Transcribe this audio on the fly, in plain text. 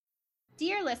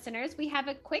Dear listeners, we have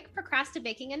a quick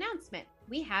Procrastibaking announcement.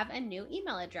 We have a new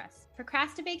email address,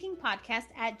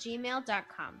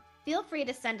 procrastabakingpodcast@gmail.com. Feel free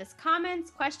to send us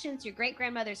comments, questions, your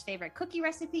great-grandmother's favorite cookie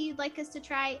recipe you'd like us to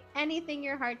try, anything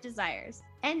your heart desires.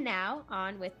 And now,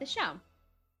 on with the show.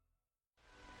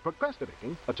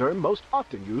 Procrastinating, a term most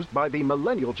often used by the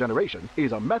millennial generation,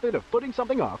 is a method of putting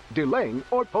something off, delaying,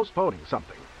 or postponing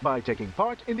something by taking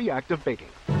part in the act of baking.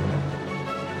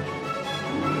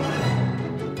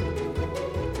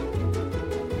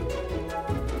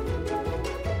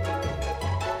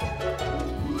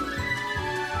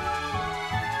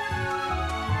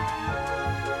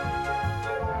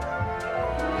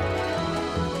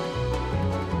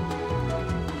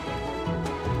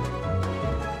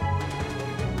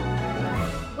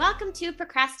 Welcome to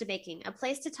Procrastibaking, a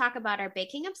place to talk about our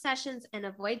baking obsessions and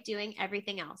avoid doing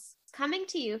everything else. Coming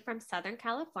to you from Southern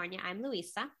California, I'm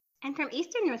Louisa. And from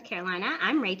Eastern North Carolina,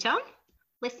 I'm Rachel.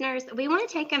 Listeners, we want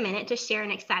to take a minute to share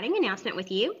an exciting announcement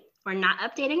with you. We're not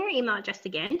updating our email address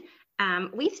again.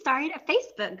 We've started a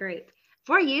Facebook group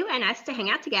for you and us to hang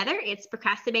out together. It's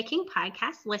Procrastinating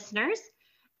Podcast Listeners.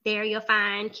 There you'll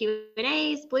find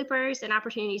Q&As, bloopers, and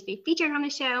opportunities to be featured on the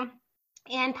show,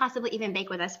 and possibly even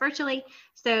bake with us virtually.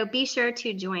 So be sure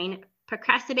to join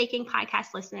Procrastinating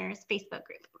Podcast Listeners Facebook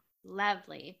group.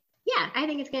 Lovely. Yeah, I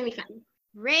think it's going to be fun.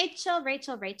 Rachel.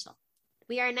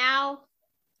 We are now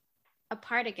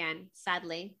apart again,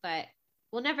 sadly, but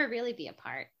we'll never really be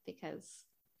apart because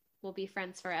we'll be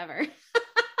friends forever.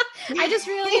 I just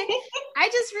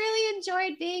really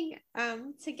enjoyed being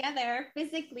together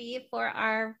physically for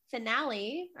our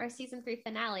finale, our season 3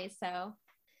 finale. So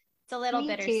it's a little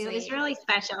bittersweet. It was really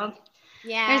special.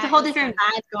 Yeah. There's a whole different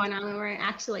vibe going on when we're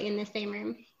actually in the same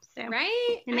room. So,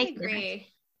 right? I agree.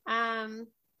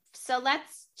 So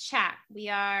let's chat. We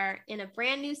are in a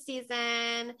brand new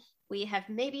season. We have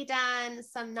maybe done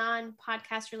some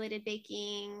non-podcast related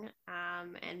baking,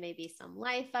 and maybe some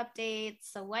life updates.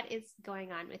 So what is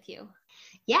going on with you?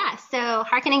 Yeah. So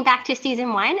hearkening back to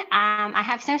season 1, I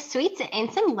have some sweets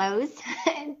and some lows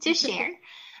to share.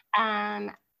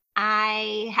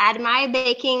 I had my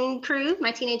baking crew,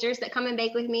 my teenagers that come and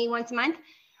bake with me once a month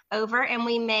over, and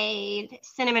we made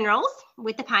cinnamon rolls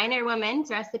with the Pioneer Woman's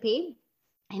recipe.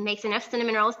 It makes enough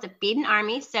cinnamon rolls to feed an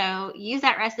army. So use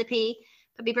that recipe,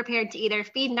 but be prepared to either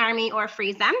feed an army or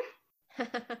freeze them.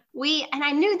 And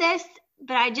I knew this,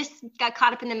 but I just got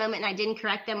caught up in the moment and I didn't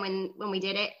correct them when we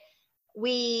did it.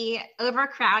 We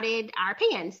overcrowded our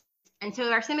pans. And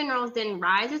so our cinnamon rolls didn't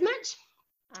rise as much.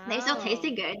 Oh. They still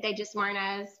tasted good. They just weren't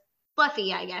as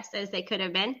fluffy, I guess, as they could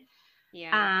have been.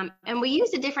 Yeah. And we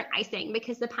used a different icing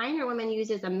because the Pioneer Woman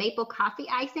uses a maple coffee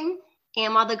icing.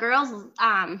 And while the girls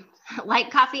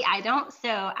like coffee, I don't. So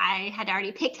I had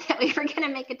already picked that we were going to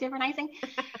make a different icing.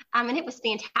 And it was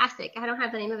fantastic. I don't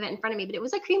have the name of it in front of me, but it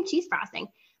was a cream cheese frosting.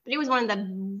 But it was one of the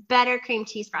better cream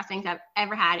cheese frostings I've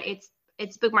ever had. It's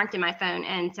bookmarked in my phone,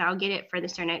 and so I'll get it for the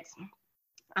show notes.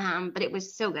 But it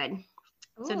was so good.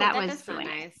 Ooh, so that was really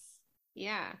nice.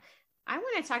 Yeah. I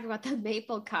want to talk about the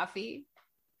maple coffee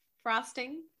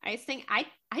frosting icing. I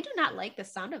do not like the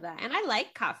sound of that. And I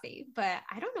like coffee, but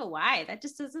I don't know why. That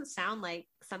just doesn't sound like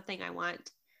something I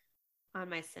want on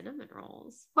my cinnamon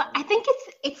rolls. Well, I think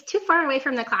it's too far away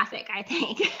from the classic, I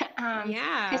think.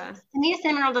 Yeah. To me, a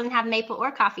cinnamon roll doesn't have maple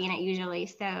or coffee in it usually.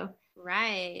 So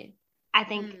right. I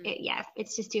think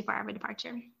it's just too far of a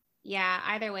departure. Yeah,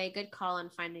 either way, good call on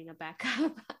finding a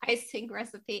backup icing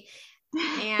recipe.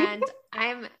 And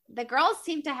the girls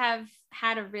seem to have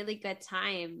had a really good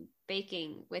time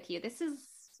baking with you. This is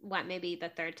maybe the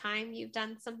third time you've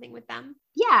done something with them?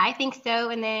 Yeah, I think so.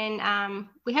 And then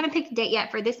we haven't picked a date yet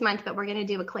for this month, but we're going to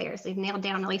do eclairs. So we've nailed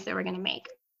down at least that we're going to make.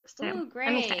 So ooh, great.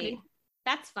 I'm excited.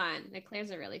 That's fun.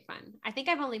 Eclairs are really fun. I think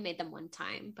I've only made them one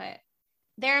time, but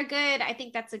they're good. I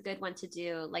think that's a good one to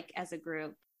do, like as a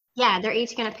group. Yeah, they're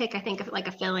each going to pick, I think, like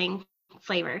a filling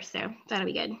flavor. So that'll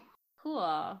be good.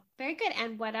 Cool. Very good.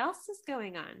 And what else is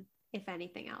going on, if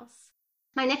anything else?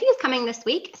 My nephew's coming this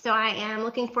week, so I am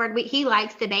looking forward. He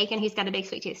likes to bake, and he's got a big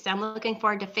sweet tooth, so I'm looking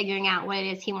forward to figuring out what it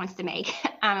is he wants to make,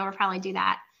 and we'll probably do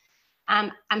that.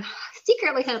 I'm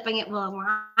secretly hoping it will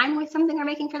align with something we're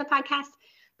making for the podcast,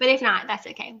 but if not, that's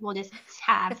okay. We'll just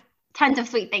have tons of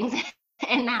sweet things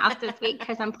in the house this week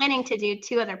because I'm planning to do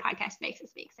 2 other podcast bakes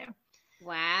this week. So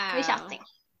wow, we shall see.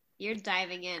 You're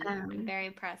diving in. I'm very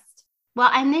impressed. Well,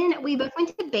 and then we both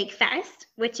went to Bake Fest,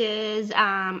 which is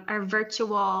our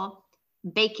virtual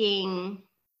baking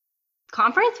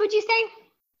conference, would you say?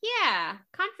 Yeah,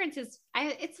 conference is,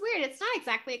 it's weird. It's not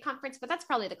exactly a conference, but that's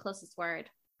probably the closest word.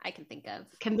 I can think of.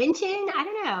 Convention? I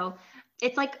don't know.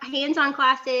 It's like hands-on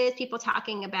classes, people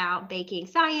talking about baking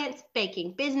science,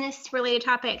 baking business related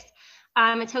topics.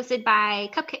 It's hosted by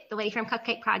Cupcake, the lady from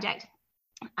Cupcake Project.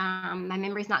 My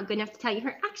memory's not good enough to tell you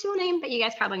her actual name, but you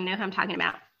guys probably know who I'm talking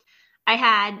about.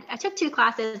 I took 2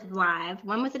 classes live.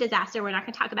 One was a disaster. We're not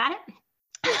going to talk about it.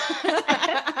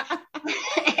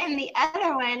 And the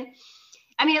other one,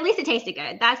 I mean, at least it tasted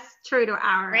good. That's true to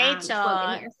our Rachel.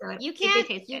 slogan here. So you can't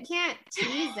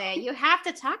tease it. You have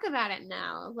to talk about it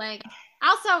now. Like,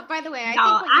 also, by the way,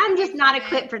 I'm just not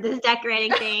equipped for this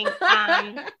decorating thing.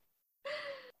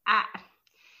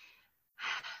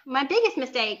 My biggest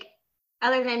mistake,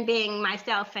 other than being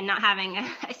myself and not having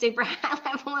a super high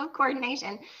level of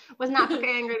coordination, was not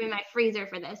preparing room in my freezer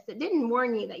for this. It didn't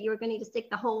warn you that you were going to need to stick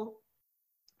the whole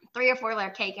 3 or 4 layer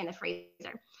cake in the freezer.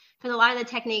 Because a lot of the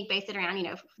technique based it around,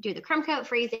 do the crumb coat,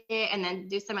 freeze it, and then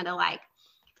do some of the like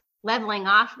leveling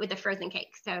off with the frozen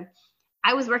cake. So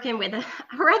I was working with a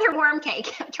rather warm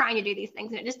cake trying to do these things,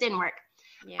 and it just didn't work.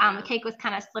 Yeah. The cake was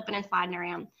kind of slipping and sliding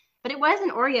around, but it was an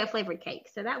Oreo flavored cake,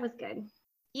 so that was good.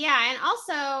 Yeah, and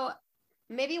also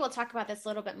maybe we'll talk about this a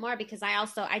little bit more because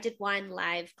I did one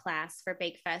live class for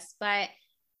Bake Fest, but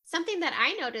something that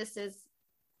I noticed is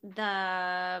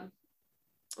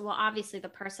obviously the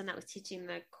person that was teaching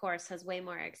the course has way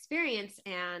more experience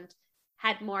and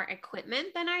had more equipment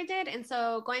than I did. And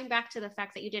so going back to the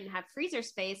fact that you didn't have freezer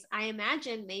space, I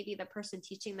imagine maybe the person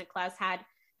teaching the class had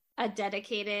a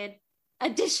dedicated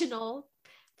additional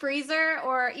freezer,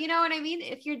 or you know what I mean?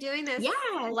 If you're doing this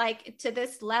like to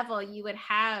this level, you would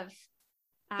have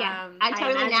I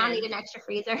totally now need an extra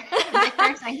freezer. My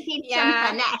first, I need some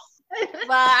finesse.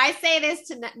 Well, I say this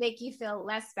to make you feel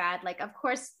less bad. Like, of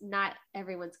course, not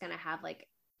everyone's going to have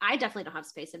I definitely don't have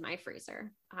space in my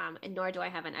freezer, and nor do I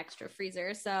have an extra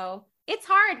freezer. So it's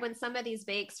hard when some of these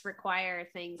bakes require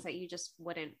things that you just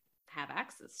wouldn't have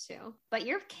access to. But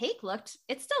your cake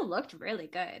still looked really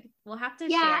good. We'll have to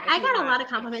share. I got a lot of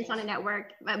compliments on it at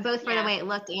work, both for the way it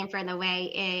looked and for the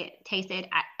way it tasted.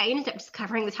 I ended up just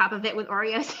covering the top of it with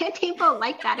Oreos, and people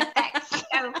like that effect.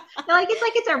 So they're like,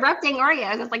 it's erupting Oreos.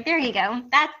 I was like, there you go.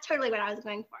 That's totally what I was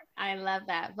going for. I love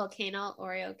that. Volcano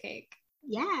Oreo cake.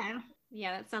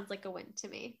 Yeah, that sounds like a win to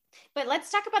me. But let's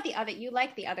talk about the other. You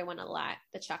like the other one a lot,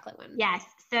 the chocolate one. Yes.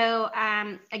 So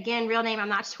again, real name I'm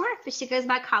not sure, but she goes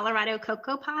by Colorado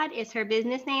Cocoa Pod is her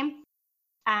business name.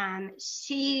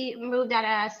 She moved at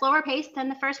a slower pace than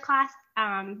the first class,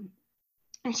 and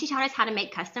she taught us how to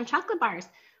make custom chocolate bars,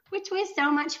 which was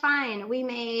so much fun. We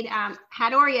made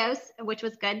had Oreos, which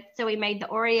was good. So we made the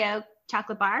Oreo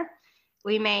chocolate bar.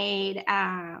 We made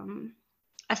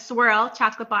a swirl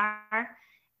chocolate bar.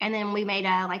 And then we made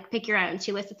a pick your own.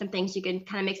 She listed some things you could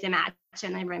kind of mix and match,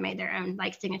 and they made their own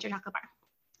signature chocolate bar.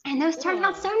 And those turned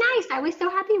out so nice. I was so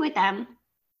happy with them.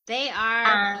 They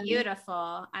are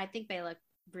beautiful. I think they look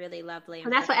really lovely.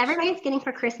 Well, that's what everybody's getting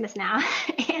for Christmas now.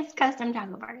 It's custom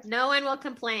chocolate bars. No one will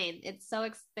complain.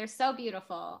 They're so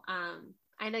beautiful.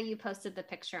 I know you posted the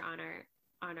picture on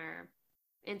our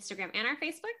Instagram and our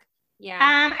Facebook. Yeah.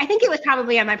 I think it was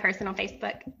probably on my personal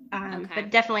Facebook, but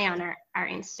definitely on our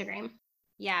Instagram.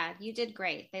 Yeah, you did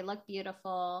great. They look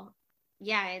beautiful.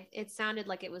 Yeah, it sounded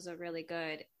like it was a really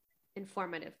good,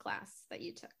 informative class that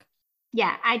you took.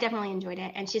 Yeah, I definitely enjoyed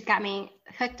it. And she's got me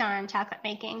hooked on chocolate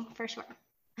making for sure.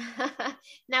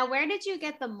 Now, where did you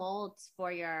get the molds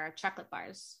for your chocolate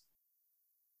bars?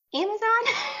 Amazon.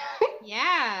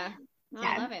 Yeah. Oh,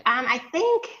 I love it. I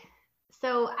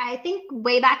think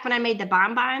way back when I made the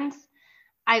bonbons,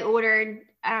 I ordered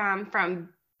from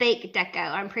Bake Deco,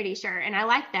 I'm pretty sure. And I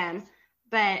like them.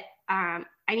 But I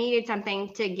needed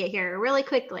something to get here really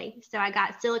quickly. So I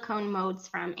got silicone molds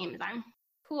from Amazon.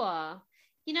 Cool.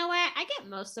 You know what? I get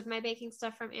most of my baking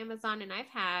stuff from Amazon, and I've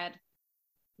had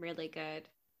really good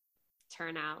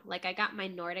turnout. I got my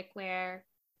Nordic Ware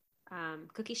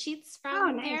cookie sheets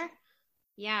from there.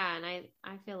 Yeah, and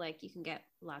I feel like you can get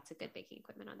lots of good baking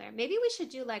equipment on there. Maybe we should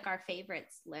do our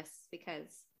favorites lists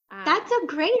because... that's a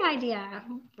great idea.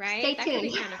 Right? Stay tuned. Could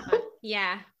be kind of fun.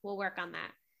 Yeah, we'll work on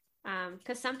that.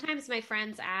 Because sometimes my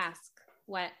friends ask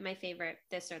what my favorite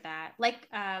this or that,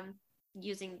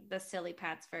 using the silly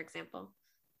pads, for example.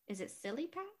 Is it silly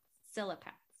pads?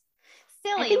 Sillipads.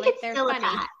 Silly, I think it's they're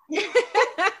funny.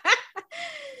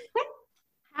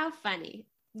 How funny.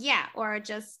 Yeah, or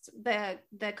just the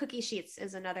cookie sheets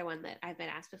is another one that I've been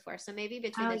asked before. So maybe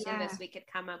between the two of us, we could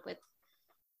come up with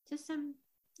just some,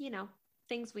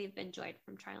 things we've enjoyed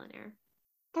from trial and error.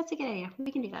 That's a good idea.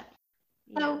 We can do that.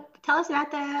 So tell us about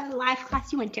the live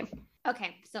class you went to.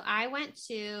 Okay, so I went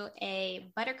to a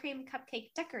buttercream cupcake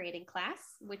decorating class,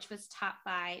 which was taught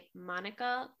by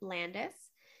Monica Landis.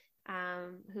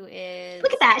 who is...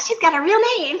 Look at that. She's got a real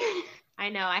name. I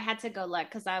know. I had to go look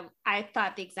because I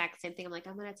thought the exact same thing. I'm like,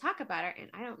 I'm going to talk about her, and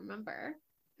I don't remember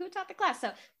who taught the class.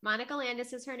 So Monica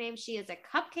Landis is her name. She is a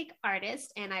cupcake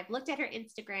artist, and I've looked at her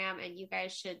Instagram, and you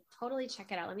guys should totally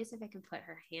check it out. Let me see if I can put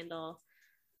her handle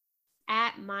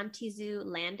at Montezu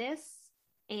Landis,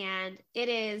 and it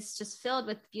is just filled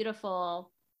with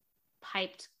beautiful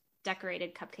piped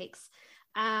decorated cupcakes.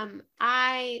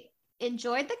 I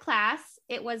enjoyed the class.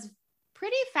 It was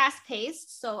pretty fast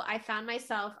paced. So I found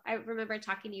myself, I remember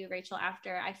talking to you, Rachel,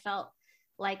 after I felt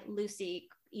like Lucy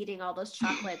eating all those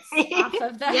chocolates off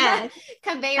of the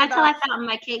conveyor belt. That's how I felt in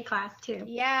my cake class too.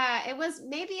 Yeah, it was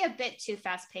maybe a bit too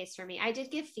fast paced for me. I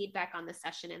did give feedback on the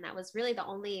session, and that was really the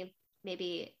only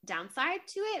maybe downside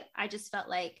to it. I just felt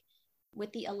like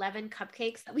with the 11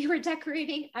 cupcakes that we were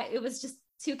decorating, it was just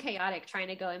too chaotic trying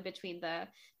to go in between the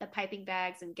piping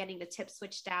bags and getting the tips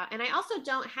switched out. And I also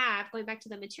don't have, going back to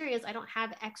the materials, I don't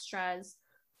have extras,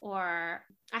 or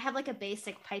I have like a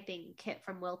basic piping kit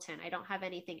from Wilton. I don't have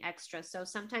anything extra. So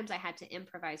sometimes I had to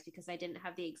improvise because I didn't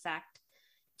have the exact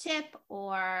tip,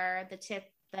 or the tip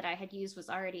that I had used was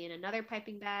already in another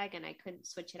piping bag and I couldn't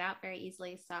switch it out very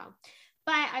easily. So,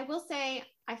 but I will say,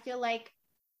 I feel like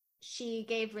she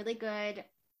gave really good,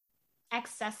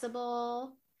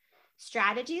 accessible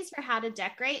strategies for how to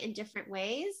decorate in different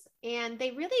ways. And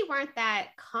they really weren't that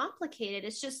complicated.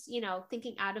 It's just,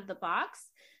 thinking out of the box.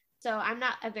 So I'm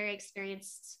not a very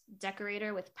experienced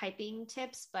decorator with piping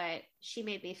tips, but she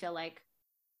made me feel like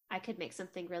I could make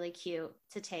something really cute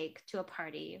to take to a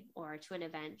party or to an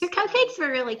event. Your cupcakes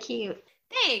were really cute.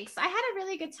 Thanks. I had a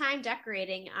really good time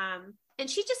decorating. And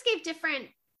she just gave different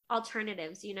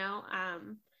alternatives,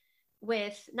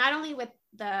 with not only with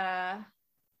the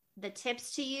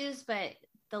tips to use, but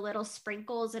the little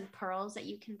sprinkles and pearls that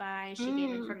you can buy. She gave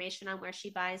information on where she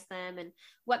buys them and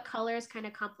what colors kind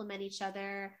of complement each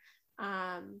other.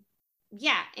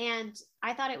 And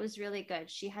I thought it was really good.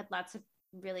 She had lots of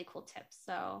really cool tips.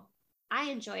 So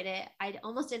I enjoyed it. I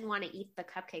almost didn't want to eat the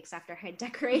cupcakes after I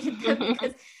decorated them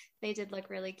because they did look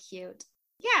really cute.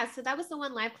 Yeah, so that was the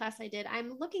one live class I did.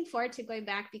 I'm looking forward to going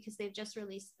back because they've just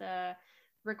released the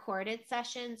recorded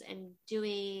sessions and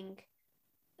doing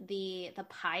the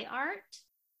pie art.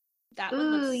 That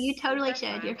you totally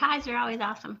should. Fun. Your pies are always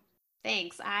awesome.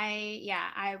 Thanks.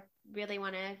 I really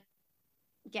want to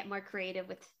get more creative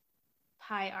with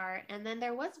pie art. And then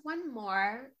there was one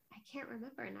more. I can't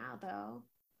remember now though.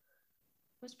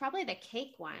 It was probably the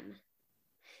cake one.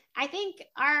 I think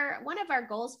one of our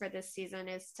goals for this season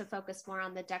is to focus more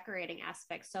on the decorating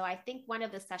aspect. So I think one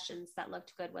of the sessions that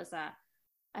looked good was a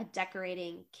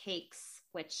decorating cakes,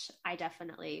 which I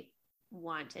definitely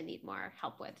want and need more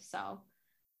help with. So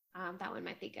that one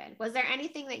might be good. Was there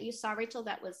anything that you saw, Rachel,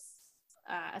 that was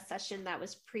a session that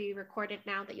was pre-recorded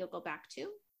now that you'll go back to?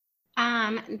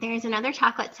 There's another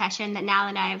chocolate session that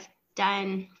now that I've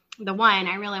done the one,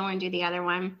 I really want to do the other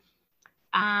one.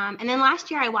 And then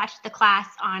last year I watched the class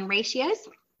on ratios,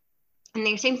 and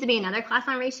there seems to be another class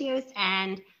on ratios,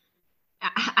 and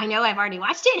I know I've already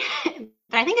watched it,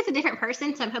 but I think it's a different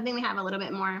person. So I'm hoping we have a little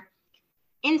bit more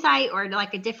insight or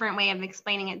like a different way of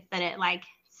explaining it so that it like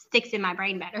sticks in my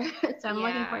brain better. So I'm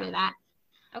looking forward to that.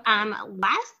 Okay.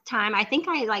 Last time I think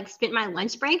I like spent my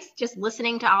lunch breaks just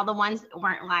listening to all the ones that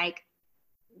weren't like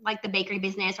the bakery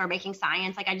business or baking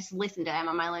science. Like I just listened to them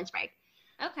on my lunch break.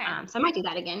 Okay. So I might do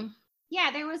that again.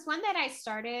 Yeah, there was one that I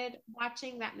started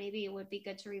watching that maybe it would be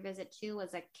good to revisit too,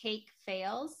 was a cake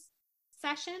fails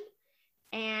session.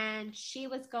 And she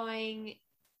was going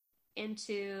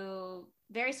into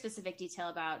very specific detail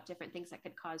about different things that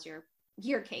could cause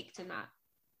your cake to not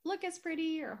look as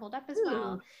pretty or hold up as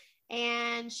well.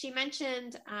 And she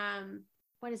mentioned,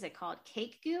 what is it called?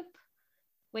 Cake goop,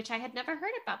 which I had never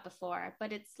heard about before,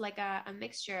 but it's like a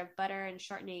mixture of butter and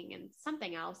shortening and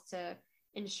something else to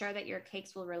ensure that your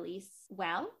cakes will release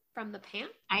well from the pan.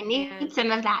 I need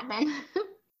some of that then.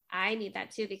 I need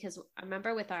that too, because I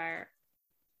remember with our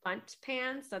bundt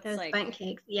pans, that's those like bundt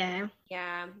cakes. Yeah.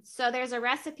 So there's a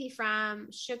recipe from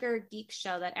Sugar Geek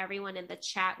Show that everyone in the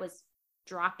chat was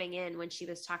dropping in when she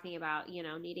was talking about,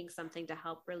 needing something to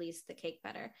help release the cake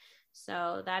better.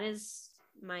 So that is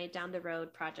my down the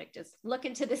road project, is look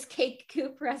into this cake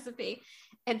goop recipe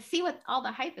and see what all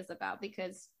the hype is about,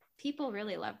 because people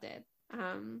really loved it.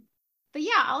 But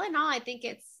yeah, all in all, I think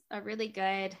it's a really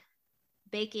good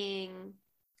baking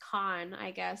con,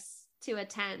 I guess, to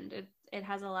attend. It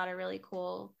has a lot of really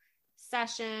cool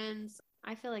sessions.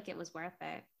 I feel like it was worth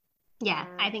it. Yeah,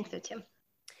 I think so too.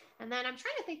 And then I'm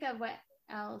trying to think of what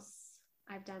else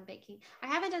I've done baking. I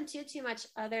haven't done too much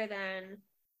other than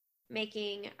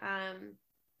making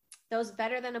those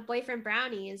Better Than a Boyfriend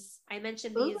brownies. I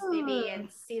mentioned these maybe in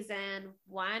season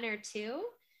 1 or 2.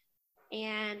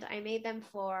 And I made them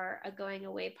for a going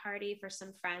away party for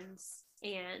some friends,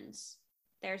 and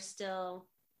they're still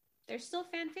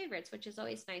fan favorites, which is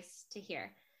always nice to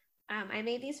hear. I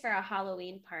made these for a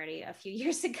Halloween party a few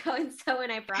years ago, and so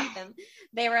when I brought them,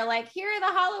 they were like, "Here are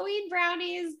the Halloween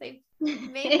brownies. They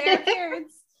made their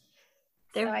appearance."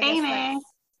 They're famous.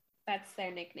 That's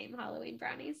their nickname, Halloween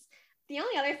brownies. The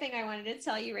only other thing I wanted to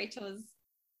tell you, Rachel, is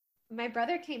my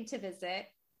brother came to visit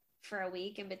for a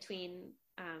week in between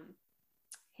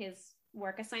his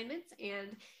work assignments,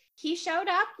 and he showed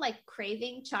up like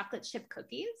craving chocolate chip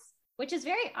cookies, which is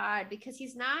very odd because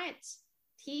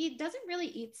he doesn't really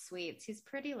eat sweets. He's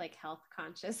pretty like health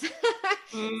conscious.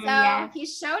 He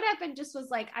showed up and just was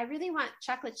like, I really want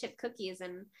chocolate chip cookies.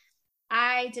 And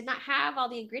I did not have all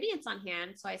the ingredients on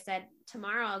hand. So I said,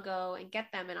 tomorrow I'll go and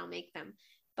get them and I'll make them.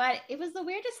 But it was the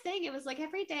weirdest thing. It was like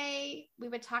every day we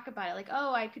would talk about it, like,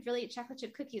 oh, I could really eat chocolate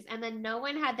chip cookies. And then no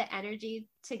one had the energy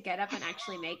to get up and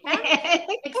actually make them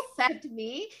except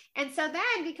me. And so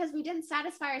then, because we didn't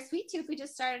satisfy our sweet tooth, we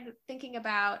just started thinking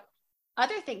about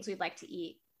other things we'd like to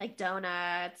eat, like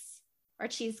donuts or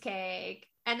cheesecake.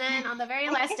 And then on the very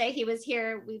last day he was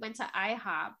here, we went to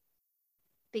IHOP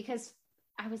because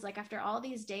I was like, after all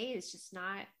these days, just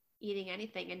not eating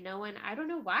anything, and no one, I don't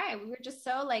know why, we were just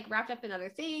so like wrapped up in other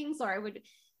things, or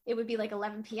it would be like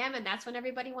 11 p.m. and that's when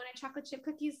everybody wanted chocolate chip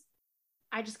cookies.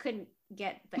 I just couldn't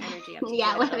get the energy up.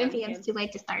 11 p.m. is too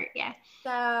late to start. Yeah.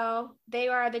 So they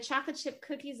are the chocolate chip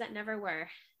cookies that never were.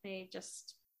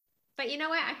 But you know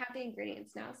what? I have the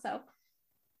ingredients now. So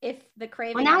if the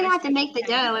craving. Well, now you have to make the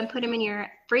dough and put them in your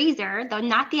freezer, though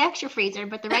not the extra freezer,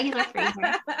 but the regular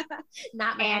freezer.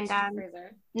 Not my extra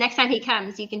freezer. Next time he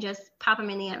comes, you can just pop them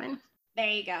in the oven. There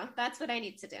you go. That's what I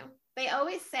need to do. They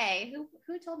always say,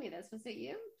 who told me this? Was it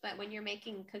you? That when you're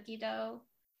making cookie dough,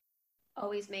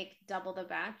 always make double the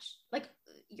batch. Like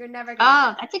you're never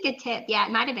gonna. Oh, that's a good tip. Yeah,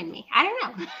 it might have been me. I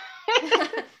don't know.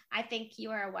 I think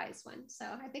you are a wise one. So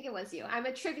I think it was you. I'm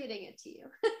attributing it to you.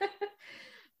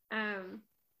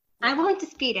 I won't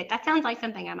dispute it. That sounds like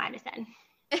something I might have said.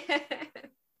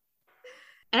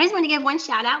 And I just want to give one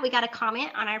shout out. We got a comment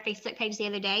on our Facebook page the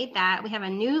other day that we have a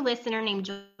new listener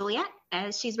named Juliet,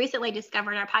 as she's recently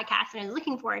discovered our podcast and is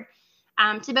looking forward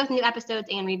to both new episodes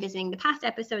and revisiting the past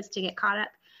episodes to get caught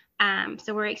up.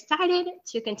 So we're excited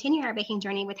to continue our baking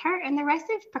journey with her and the rest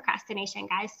of Procrastination,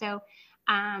 guys. So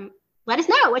let us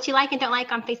know what you like and don't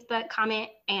like on Facebook, comment,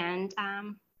 and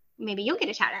maybe you'll get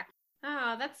a shout out.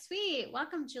 Oh, that's sweet.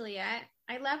 Welcome, Juliet.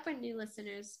 I love when new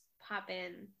listeners pop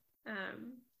in.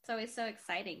 It's always so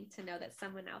exciting to know that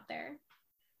someone out there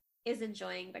is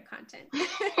enjoying the content.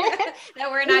 That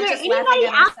we're not just laughing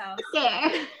at ourselves.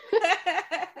 There?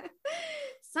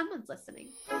 Someone's listening.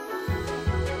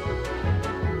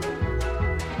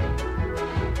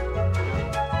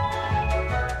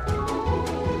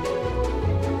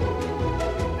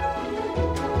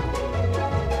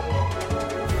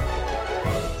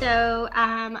 So,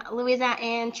 Louisa,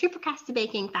 in true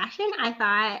Procrastinating fashion, I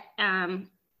thought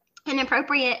an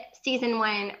appropriate season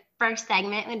 1 first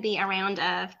segment would be a round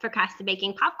of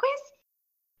Procrastinating pop quiz.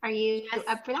 Are you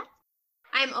up for that?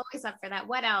 I'm always up for that.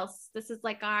 What else? This is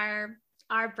like our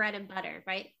bread and butter,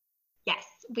 right? Yes.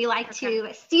 We like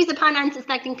to seize upon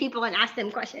unsuspecting people and ask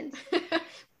them questions.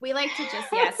 We like to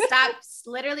just,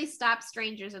 literally stop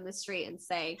strangers in the street and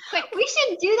say, quick. We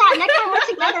should do that next time we're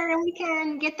together and we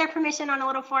can get their permission on a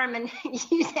little form and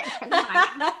use it for the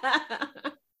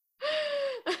podcast.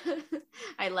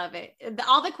 I love it.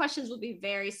 All the questions will be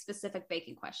very specific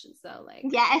baking questions, though. Like,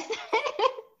 yes.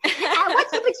 At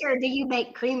what temperature do you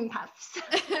make cream puffs?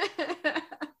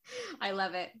 I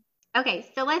love it.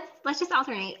 Okay, so let's just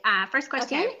alternate. First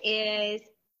question is,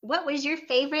 what was your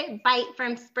favorite bite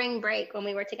from spring break when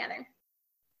we were together?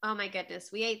 Oh my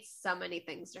goodness, we ate so many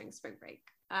things during spring break.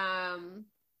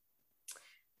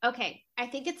 Okay, I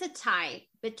think it's a tie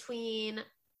between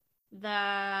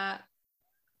that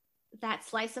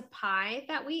slice of pie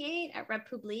that we ate at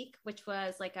Republique, which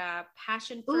was like a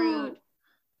passion fruit,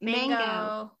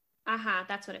 mango.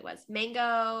 That's what it was.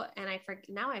 Mango, and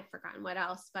now I've forgotten what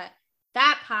else, but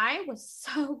that pie was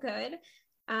so good.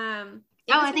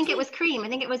 I think it was cream. I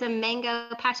think it was a mango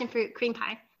passion fruit cream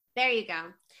pie. There you go.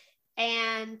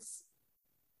 And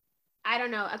I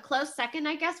don't know, a close second,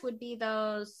 I guess, would be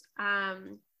those,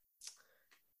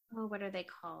 what are they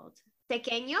called?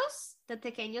 Tequeños? The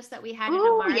tequeños that we had in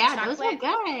Amar chocolate. Those were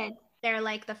good. They're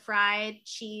like the fried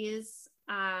cheese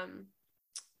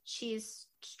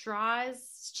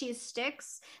straws, cheese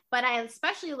sticks. But I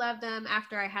especially love them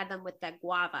after I had them with the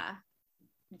guava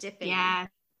dipping. Yeah.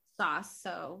 sauce.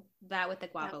 So that with the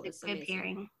guava was That's a good amazing.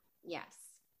 pairing. Yes.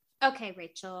 Okay,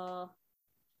 Rachel.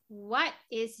 What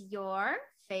is your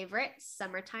favorite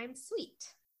summertime sweet?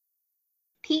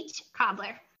 Peach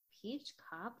cobbler. Peach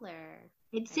cobbler.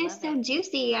 It's I just love so it.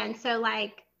 juicy. And so,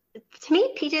 like, to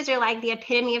me, peaches are like the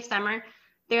epitome of summer.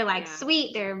 They're like Yeah.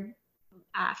 sweet, they're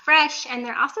fresh, and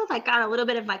they're also like got a little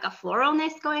bit of like a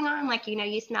floralness going on. Like,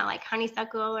 you smell like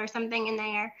honeysuckle or something in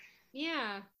there.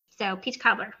 Yeah. So peach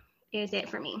cobbler is it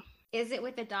for me. Is it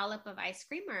with a dollop of ice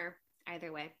cream or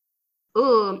either way?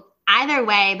 Ooh, either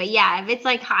way. But yeah, if it's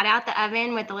like hot out the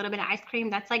oven with a little bit of ice cream,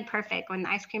 that's like perfect when the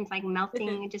ice cream's like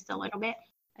melting just a little bit.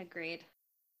 Agreed.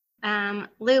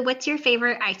 Lou, what's your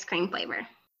favorite ice cream flavor?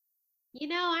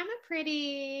 I'm a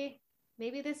pretty,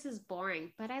 maybe this is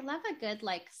boring, but I love a good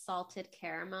like salted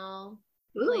caramel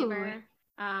flavor.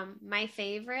 My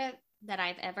favorite that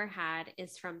I've ever had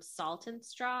is from Salt and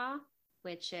Straw,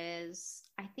 which is,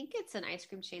 I think it's an ice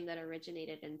cream chain that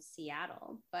originated in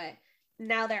Seattle, but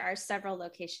now there are several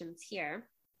locations here,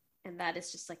 and that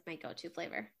is just like my go-to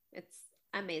flavor. It's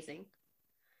amazing.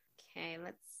 Okay,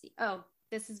 let's see. Oh,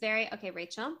 this is okay,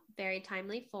 Rachel, very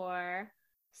timely for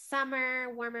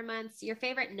summer, warmer months. Your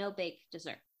favorite no-bake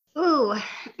dessert? Ooh,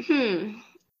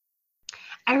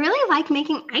 I really like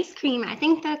making ice cream. I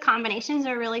think the combinations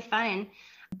are really fun.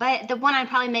 But the one I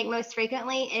probably make most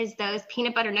frequently is those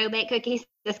peanut butter no-bake cookies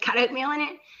that's got oatmeal in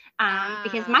it.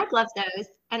 Because Mike loves those,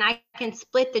 and I can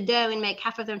split the dough and make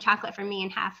half of them chocolate for me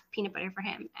and half peanut butter for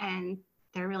him. And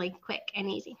they're really quick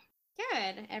and easy.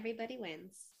 Good. Everybody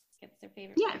wins. Gets their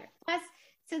favorite Yeah. flavor. Plus,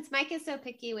 since Mike is so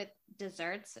picky with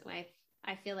desserts,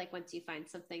 I feel like once you find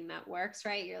something that works,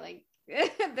 right, you're like,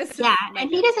 this is Yeah, my and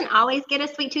he go-to. doesn't always get a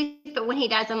sweet tooth, but when he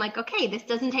does, I'm like, okay, this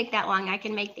doesn't take that long. I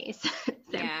can make these. So,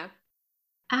 Yeah.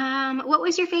 what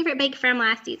was your favorite bake from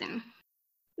last season?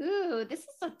 Ooh, this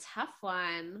is a tough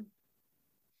one.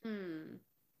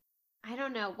 I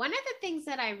don't know. One of the things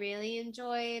that I really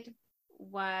enjoyed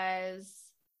was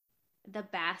the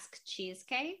Basque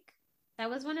cheesecake. That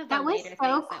was one of the That was later so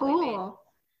things that we made. cool.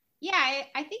 Yeah,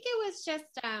 I think it was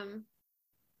just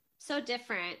so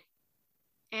different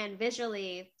and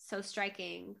visually so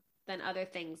striking than other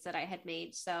things that I had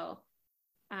made. So,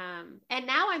 and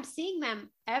now I'm seeing them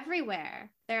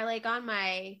everywhere. They're like on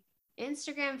my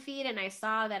Instagram feed, and I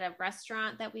saw that a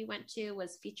restaurant that we went to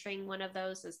was featuring one of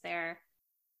those as their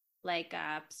like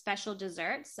special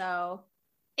dessert. So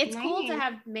it's cool to Nice.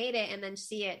 have made it and then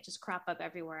see it just crop up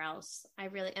everywhere else.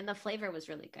 And the flavor was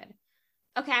really good.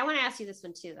 Okay, I want to ask you this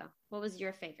one too, though. What was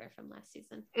your favorite from last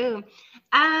season? Ooh.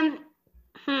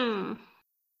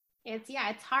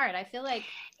 It's hard. I feel like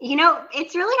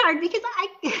It's really hard because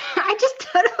I just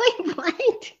totally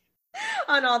blanked.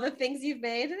 on all the things you've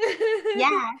made.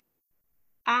 Yeah.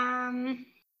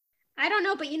 I don't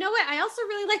know, but you know what? I also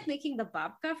really like making the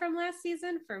babka from last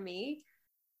season for me.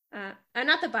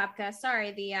 Not the babka,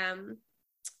 sorry,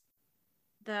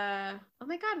 oh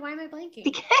my God, why am I blanking?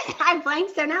 Because I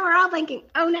blanked, so now we're all blanking.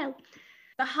 Oh no.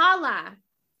 The challah.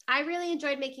 I really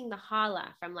enjoyed making the challah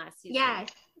from last season. Yes.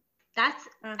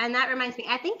 And that reminds me,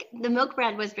 I think the milk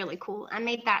bread was really cool. I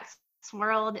made that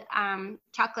swirled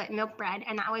chocolate milk bread,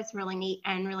 and that was really neat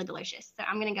and really delicious. So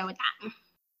I'm going to go with that.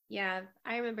 Yeah,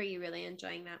 I remember you really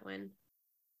enjoying that one.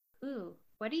 Ooh,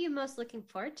 what are you most looking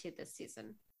forward to this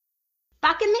season?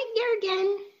 Fucking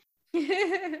McGurgan.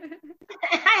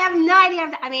 I have no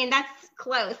idea. I mean, that's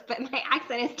close, but my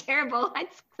accent is terrible. I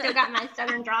still got my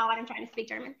southern drawl when I'm trying to speak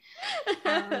German.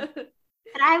 But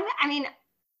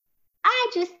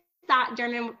I just thought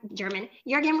Jurgen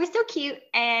was so cute,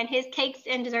 and his cakes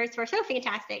and desserts were so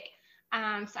fantastic. So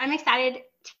I'm excited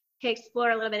to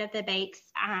explore a little bit of the bakes.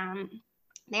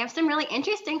 They have some really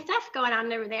interesting stuff going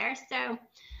on over there. So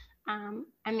I'm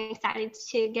excited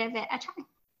to give it a try.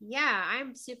 Yeah,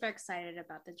 I'm super excited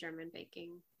about the German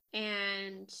baking.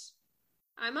 And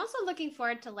I'm also looking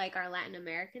forward to like our Latin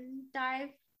American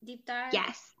deep dive.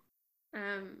 Yes.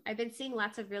 I've been seeing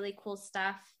lots of really cool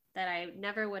stuff that I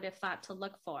never would have thought to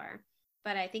look for.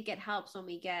 But I think it helps when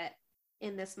we get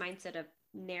in this mindset of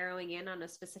narrowing in on a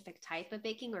specific type of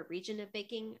baking or region of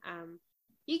baking.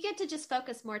 You get to just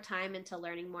focus more time into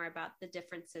learning more about the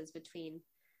differences between,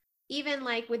 even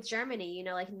like with Germany,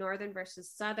 like northern versus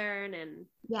southern and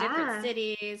different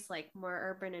cities, like more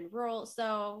urban and rural.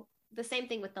 So the same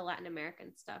thing with the Latin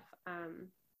American stuff.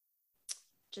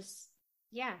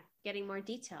 Getting more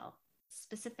detail,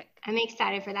 specific. I'm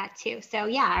excited for that too. So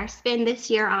yeah, our spin this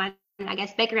year on, I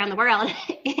guess, Bake Around the World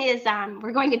is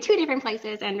we're going to 2 different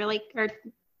places and really,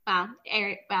 a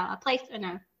place in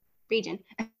a region.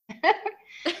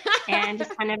 And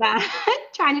just kind of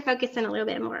trying to focus in a little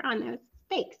bit more on those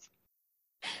bakes.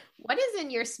 What is in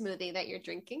your smoothie that you're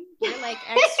drinking? You're like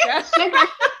extra.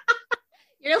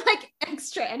 You're like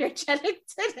extra energetic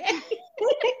today.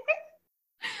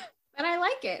 But I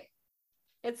like it.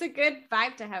 It's a good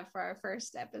vibe to have for our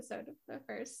first episode of the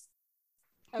first.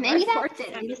 Maybe that's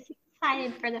it. I'm just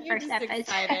excited for the first episode.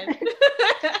 Excited.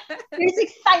 There's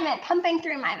excitement pumping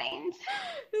through my veins.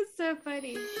 It's so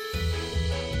funny.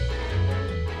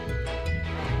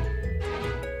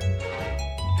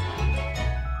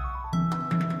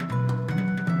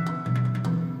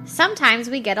 Sometimes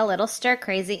we get a little stir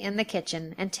crazy in the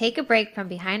kitchen and take a break from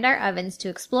behind our ovens to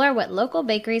explore what local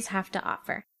bakeries have to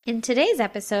offer. In today's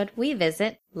episode, we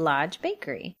visit Lodge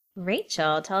Bakery.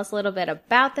 Rachel, tell us a little bit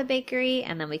about the bakery,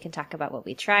 and then we can talk about what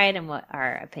we tried and what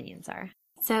our opinions are.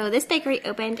 So this bakery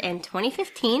opened in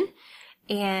 2015,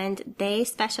 and they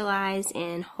specialize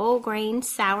in whole grain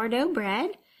sourdough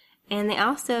bread, and they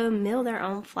also mill their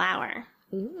own flour.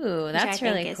 Ooh, that's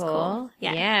really cool.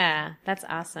 Yeah, that's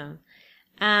awesome.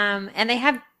 And they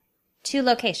have 2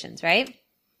 locations, right?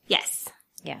 Yes.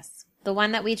 Yes. The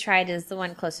one that we tried is the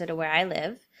one closer to where I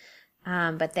live.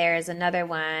 But there's another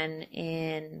one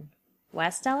in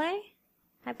West LA,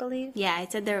 I believe. Yeah,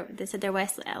 they said their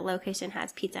West location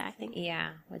has pizza, I think.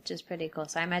 Yeah, which is pretty cool.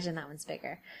 So I imagine that one's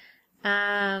bigger.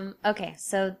 Okay,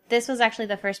 so this was actually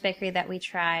the first bakery that we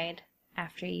tried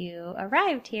after you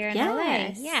arrived here in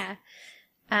LA. Yeah.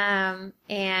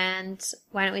 And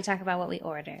why don't we talk about what we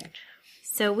ordered?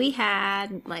 So we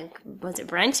had, was it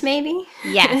brunch maybe?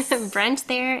 Yes. Brunch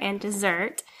there and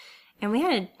dessert.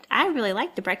 And I really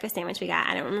liked the breakfast sandwich we got.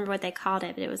 I don't remember what they called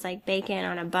it, but it was like bacon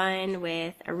on a bun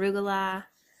with arugula.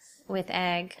 With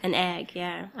egg. An egg,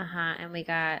 yeah. Uh-huh. And we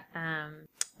got,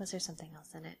 was there something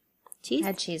else in it? Cheese? It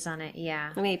had cheese on it,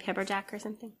 yeah. Maybe pepper jack or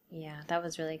something. Yeah, that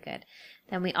was really good.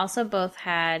 Then we also both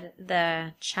had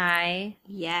the chai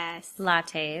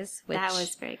lattes, which that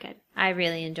was very good. I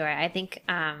really enjoy. I think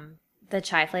the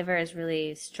chai flavor is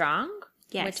really strong,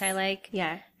 which I like.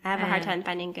 Yeah, I have a hard time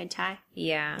finding good chai.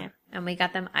 Yeah, and we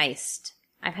got them iced.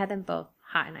 I've had them both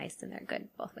hot and iced, and they're good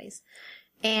both ways.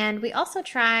 And we also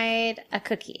tried a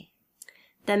cookie.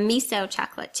 The miso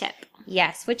chocolate chip.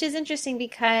 Yes, which is interesting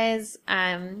because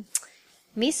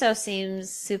miso seems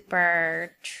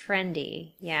super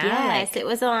trendy. Yeah. Yes, it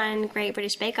was on Great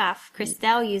British Bake Off.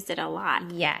 Christelle used it a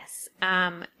lot. Yes.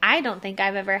 I don't think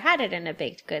I've ever had it in a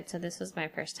baked good, so this was my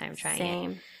first time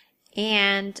trying it.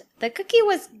 And the cookie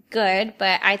was good,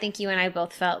 but I think you and I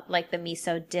both felt like the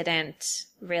miso didn't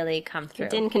really come through.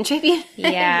 It didn't contribute.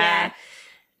 Yeah.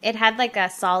 It had like a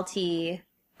sweet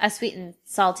and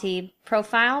salty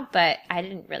profile, but I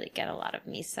didn't really get a lot of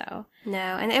miso. No,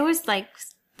 and it was like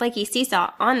flaky sea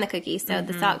salt on the cookie, so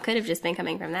the salt could have just been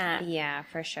coming from that. Yeah,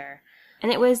 for sure.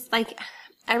 And it was like,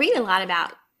 I read a lot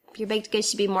about your baked goods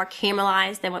should be more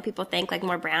caramelized than what people think, like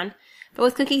more brown. But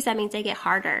with cookies, that means they get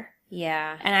harder.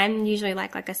 Yeah. And I'm usually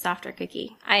like a softer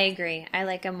cookie. I agree. I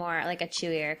like a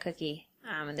chewier cookie.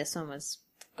 And this one was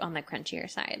on the crunchier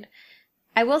side.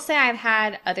 I will say I've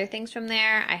had other things from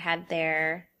there. I had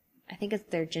I think it's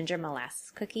their ginger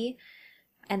molasses cookie.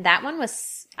 And that one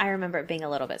I remember it being a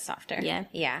little bit softer. Yeah.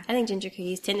 Yeah. I think ginger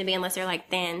cookies tend to be, unless they're like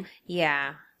thin.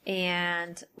 Yeah.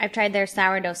 And I've tried their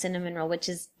sourdough cinnamon roll, which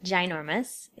is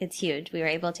ginormous. It's huge. We were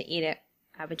able to eat it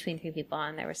between 3 people,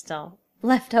 and there were still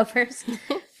leftovers,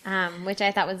 which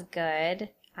I thought was good.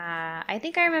 I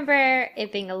think I remember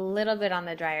it being a little bit on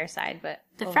the drier side, but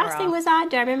the frosting was odd.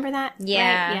 Do I remember that?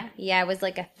 Yeah. Right? Yeah. It was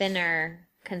like a thinner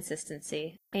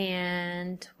consistency.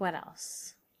 And what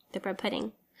else? The bread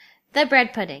pudding. The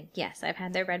bread pudding. Yes, I've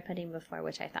had their bread pudding before,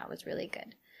 which I thought was really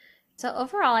good. So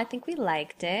overall, I think we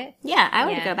liked it. Yeah, I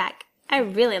would go back. I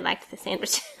really liked the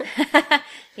sandwich.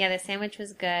 Yeah, the sandwich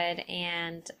was good,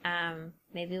 and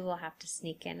maybe we'll have to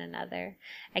sneak in another.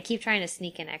 I keep trying to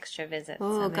sneak in extra visits.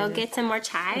 Oh, so go get some more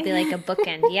chai. It'll be like a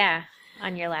bookend, yeah,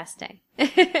 on your last day.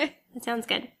 That sounds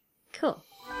good. Cool.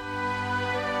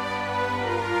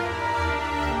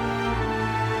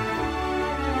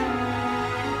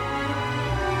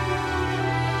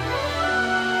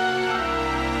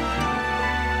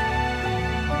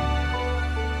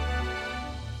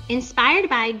 Inspired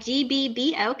by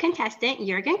GBBO contestant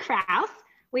Jürgen Kraus,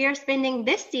 we are spending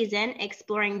this season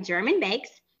exploring German bakes.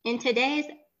 In today's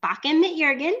Backen mit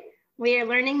Jürgen, we are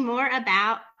learning more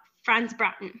about Franz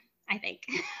Braten, I think.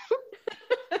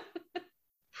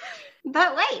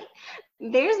 But wait,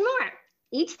 there's more.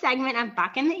 Each segment of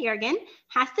Backen mit Jürgen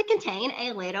has to contain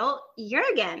a little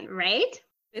Jürgen, right?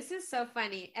 This is so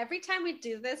funny. Every time we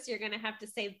do this, you're going to have to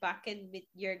say Backen mit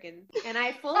Jürgen. And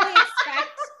I fully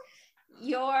expect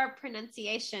your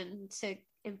pronunciation to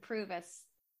improve us.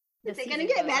 Is it going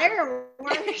to get better or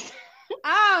worse?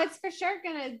 Oh, it's for sure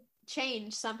going to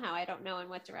change somehow. I don't know in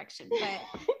what direction, but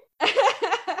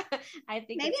I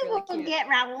think maybe it's really we'll cute. get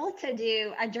Raul to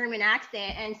do a German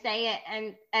accent and say it,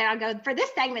 and I'll go for this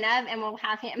segment of, and we'll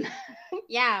have him.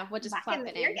 Yeah, we'll just plop Bakken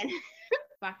it mit Jürgen. in.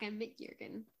 Bakken mit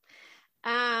Jürgen.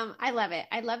 I love it.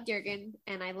 I love Jürgen,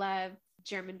 and I love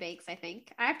German bakes. I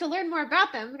think I have to learn more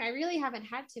about them. I really haven't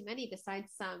had too many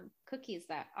besides some cookies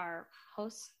that our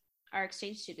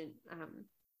exchange student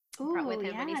brought with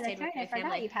him when he stayed with my I forgot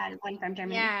family. you've had one from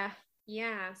Germany.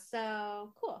 Yeah.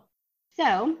 So cool.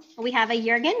 So we have a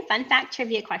Jürgen fun fact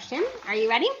trivia question. Are you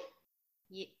ready?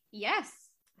 Yes.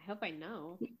 I hope I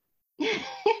know.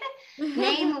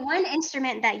 Name one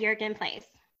instrument that Jürgen plays.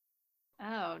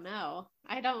 Oh no,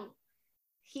 I don't.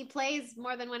 He plays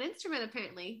more than one instrument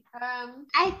apparently.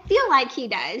 I feel like he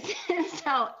does.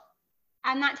 So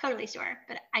I'm not totally sure,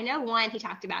 but I know one he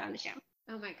talked about on the show.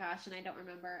 Oh my gosh, and I don't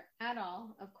remember at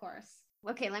all, of course.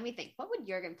 Okay, let me think. What would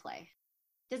Jürgen play?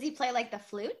 Does he play like the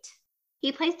flute?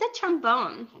 He plays the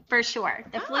trombone for sure.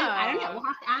 The flute, I don't know. We'll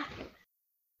have to ask him.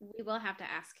 We will have to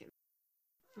ask him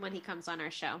when he comes on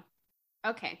our show.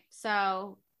 Okay,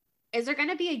 so is there going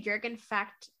to be a Jürgen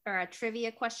fact or a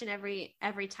trivia question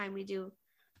every time we do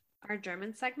our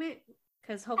German segment?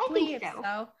 Because hopefully, if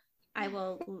so, I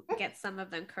will get some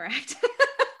of them correct.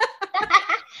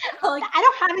 I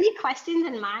don't have any questions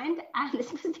in mind.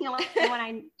 This was the only one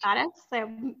I thought of, so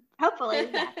hopefully,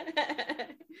 yeah.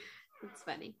 It's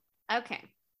funny. Okay,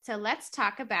 so let's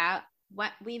talk about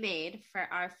what we made for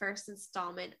our first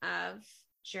installment of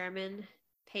German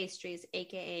pastries,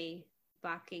 aka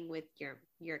Backen with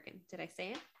Jürgen. Did I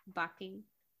say it? Backen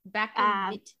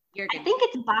mit Jürgen. I think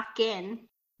it's Backen.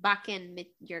 Backen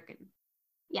mit Jürgen.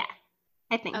 Yeah,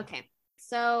 I think. Okay,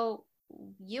 so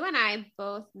you and I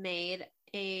both made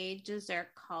a dessert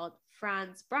called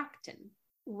Franz Brockton,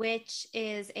 which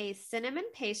is a cinnamon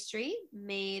pastry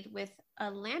made with a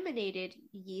laminated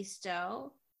yeast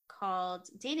dough called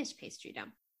Danish pastry dough.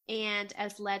 And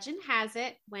as legend has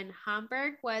it, when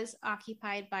Hamburg was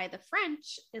occupied by the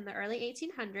French in the early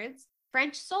 1800s,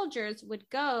 French soldiers would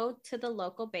go to the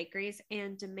local bakeries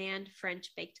and demand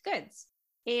French baked goods.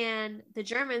 And the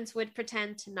Germans would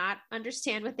pretend to not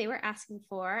understand what they were asking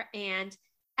for and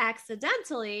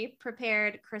accidentally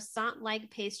prepared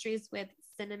croissant-like pastries with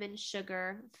cinnamon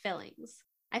sugar fillings.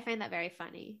 I find that very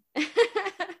funny.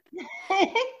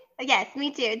 Yes, me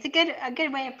too. It's a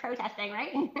good way of protesting,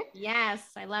 right? Yes,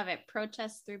 I love it.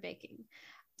 Protest through baking.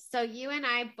 So you and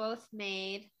I both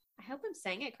made, I hope I'm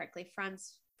saying it correctly,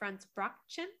 Franz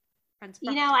Brockton?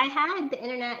 You know, I had the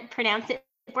internet pronounce it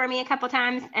for me a couple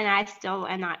times, and I still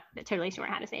am not totally sure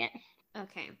how to say it.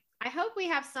 Okay. I hope we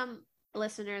have some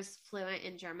listeners fluent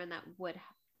in German that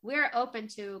we're open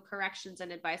to corrections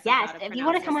and advice. Yes, if you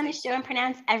want to come on the show and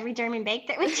pronounce every German bake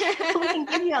that we can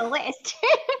give you a list.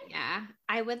 Yeah,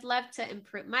 I would love to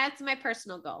improve. That's my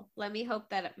personal goal. Let me hope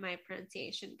that my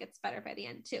pronunciation gets better by the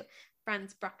end too.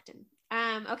 Franz Brockton.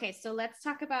 Okay, so let's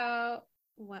talk about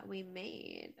what we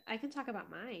made. I can talk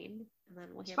about mine, and then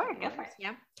we'll hear about yours. Go for it.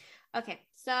 Yeah. Okay,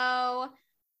 so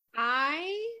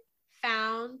I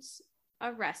found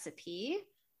a recipe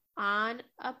on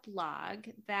a blog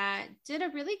that did a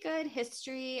really good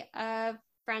history of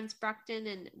Franz Brockton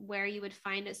and where you would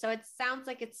find it. So it sounds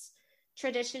like it's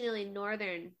traditionally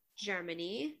northern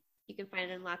Germany. You can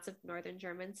find it in lots of northern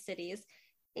German cities.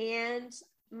 And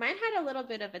mine had a little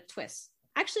bit of a twist,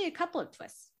 actually a couple of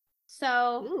twists.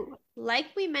 So like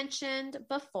we mentioned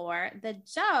before, the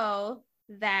dough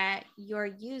that you're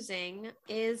using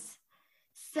is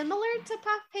similar to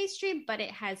puff pastry, but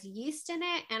it has yeast in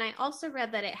it. And I also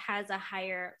read that it has a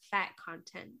higher fat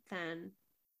content than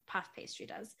puff pastry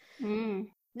does.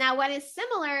 Now, what is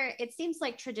similar, it seems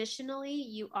like traditionally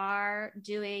you are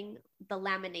doing the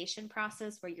lamination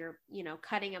process where you're,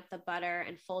 cutting up the butter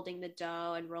and folding the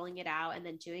dough and rolling it out and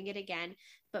then doing it again.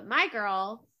 But my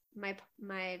girl, my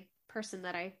person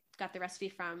that I got the recipe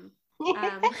from,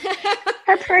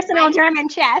 her personal German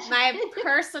chef, my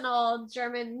personal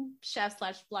German chef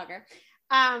 / blogger.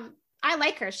 I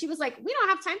like her. She was like, we don't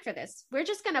have time for this. We're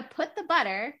just going to put the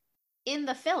butter in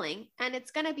the filling and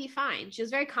it's going to be fine. She was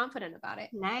very confident about it.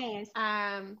 Nice.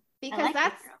 Because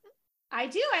I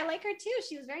do. I like her too.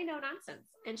 She was very no nonsense.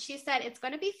 And she said, it's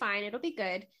going to be fine. It'll be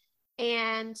good.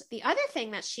 And the other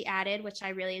thing that she added, which I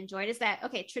really enjoyed, is that,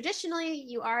 okay, traditionally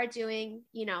you are doing,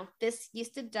 this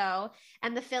yeasted dough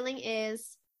and the filling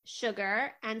is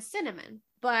sugar and cinnamon.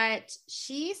 But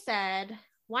she said,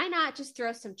 why not just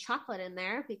throw some chocolate in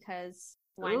there? Because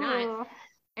why not?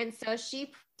 And so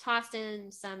she tossed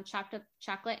in some chopped up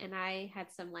chocolate and I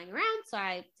had some lying around. So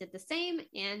I did the same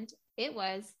and it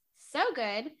was so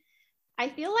good. I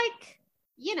feel like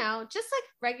just like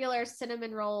regular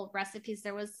cinnamon roll recipes,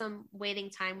 there was some waiting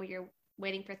time where you're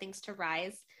waiting for things to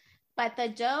rise. But the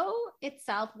dough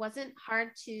itself wasn't hard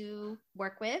to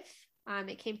work with.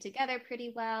 It came together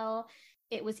pretty well.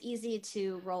 It was easy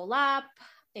to roll up.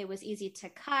 It was easy to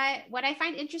cut. What I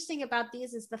find interesting about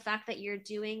these is the fact that you're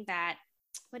doing that.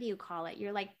 What do you call it?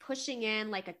 You're like pushing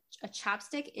in like a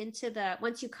chopstick into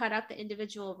once you cut up the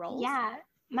individual rolls. Yeah.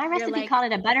 My recipe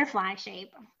called it a butterfly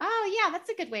shape. Oh yeah, that's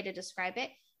a good way to describe it.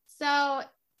 So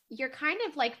you're kind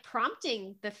of like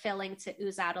prompting the filling to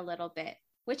ooze out a little bit,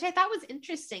 which I thought was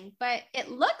interesting, but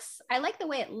I like the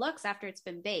way it looks after it's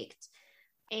been baked.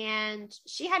 And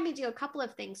she had me do a couple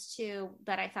of things too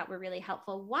that I thought were really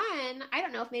helpful. One, I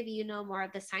don't know if maybe you know more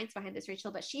of the science behind this,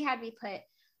 Rachel, but she had me put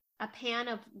a pan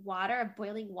of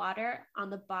boiling water on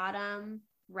the bottom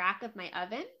rack of my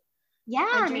oven.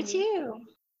 Yeah, me too.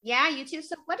 Yeah, you too.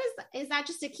 So what is that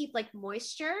just to keep like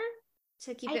moisture?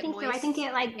 To keep it moist? So. I think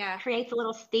it creates a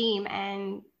little steam,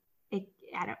 and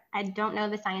I don't know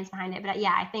the science behind it, but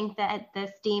I think that the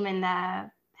steam and the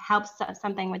helps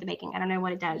something with the baking. I don't know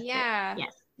what it does. Yeah.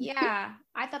 Yes. Yeah.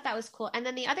 I thought that was cool. And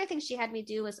then the other thing she had me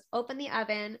do was open the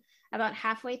oven about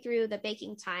halfway through the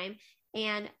baking time.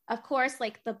 And of course,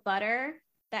 like the butter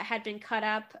that had been cut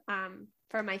up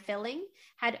for my filling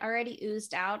had already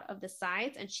oozed out of the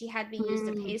sides. And she had me use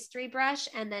a pastry brush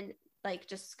and then like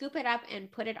just scoop it up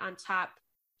and put it on top,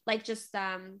 like just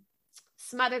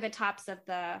smother the tops of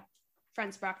the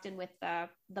Franzbräten with the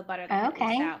butter that had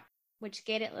oozed out, which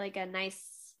gave it like a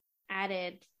nice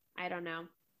added, I don't know,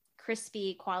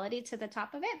 crispy quality to the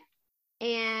top of it.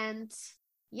 And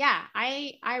yeah,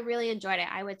 I really enjoyed it.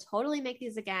 I would totally make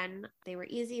these again. They were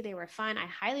easy. They were fun. I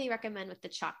highly recommend with the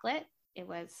chocolate. It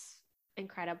was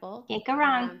incredible. Can't go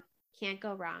wrong. Can't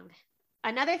go wrong.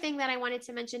 Another thing that I wanted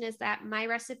to mention is that my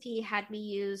recipe had me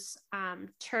use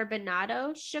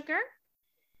turbinado sugar,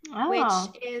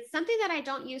 which is something that I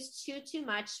don't use too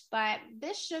much, but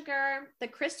this sugar, the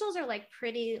crystals are like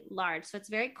pretty large. So it's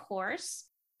very coarse,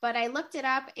 but I looked it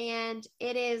up and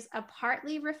it is a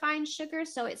partly refined sugar.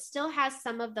 So it still has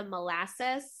some of the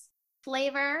molasses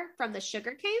flavor from the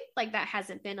sugar cane, like that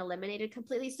hasn't been eliminated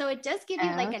completely. So it does give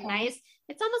you like a nice,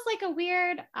 it's almost like a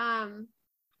weird,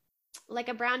 like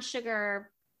a brown sugar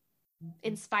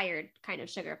inspired kind of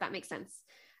sugar, if that makes sense.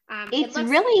 It's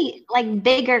really like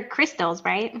bigger crystals,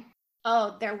 right?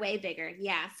 Oh, they're way bigger.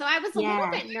 Yeah. So I was a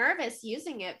little bit nervous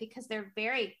using it because they're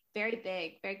very, very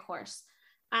big, very coarse.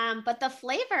 But the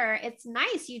flavor, it's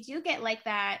nice. You do get like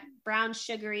that brown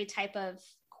sugary type of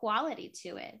quality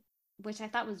to it, which I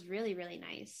thought was really, really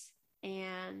nice.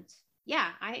 And yeah,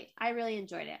 I really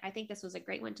enjoyed it. I think this was a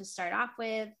great one to start off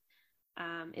with.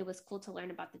 It was cool to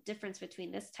learn about the difference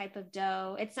between this type of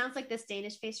dough. It sounds like this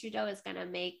Danish pastry dough is going to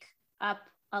make up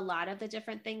a lot of the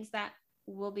different things that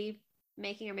we'll be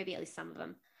making, or maybe at least some of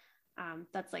them.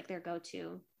 That's like their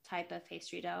go-to type of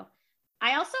pastry dough.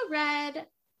 I also read,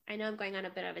 I know I'm going on a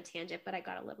bit of a tangent, but I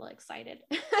got a little excited.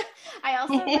 I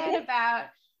also read about,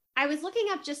 I was looking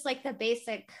up just like the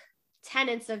basic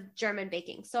tenets of German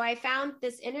baking. So I found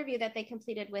this interview that they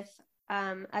completed with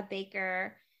a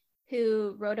baker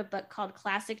who wrote a book called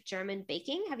Classic German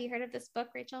Baking. Have you heard of this book,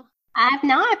 Rachel? I've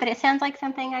not, but it sounds like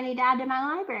something I need to add to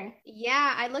my library.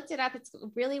 Yeah, I looked it up. It's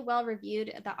really well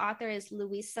reviewed. The author is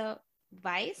Louisa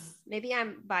Weiss. Maybe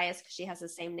I'm biased because she has the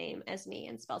same name as me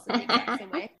and spells it the exact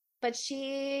same way. But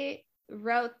she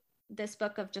wrote this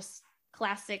book of just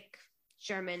classic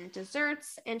German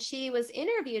desserts, and she was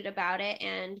interviewed about it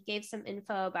and gave some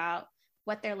info about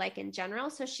what they're like in general.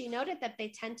 So she noted that they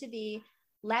tend to be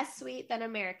less sweet than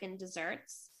American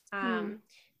desserts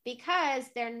because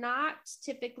they're not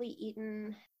typically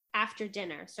eaten after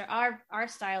dinner. So our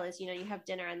style is, you have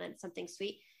dinner and then something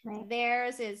sweet. Right.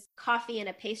 Theirs is coffee and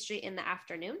a pastry in the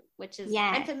afternoon, which is,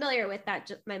 I'm familiar with that.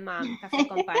 My mom,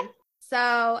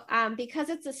 So because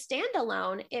it's a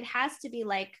standalone, it has to be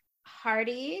like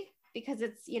hearty because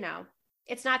it's,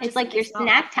 it's not just it's like your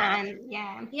snack time.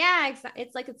 Yeah. Yeah, exactly.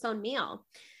 It's like its own meal.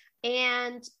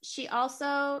 And she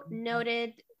also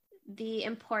noted the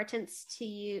importance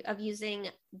of using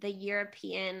the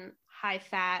European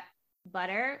high-fat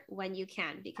butter when you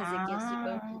can, because it gives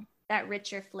you that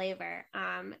richer flavor.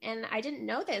 And I didn't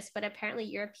know this, but apparently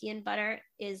European butter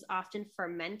is often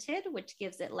fermented, which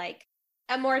gives it like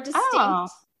a more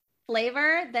distinct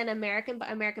flavor than American,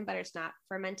 but American butter is not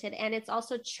fermented. And it's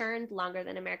also churned longer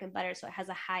than American butter, so it has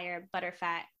a higher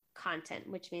butterfat content,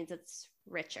 which means it's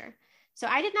richer. So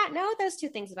I did not know those two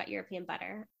things about European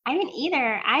butter. I didn't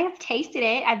either. I have tasted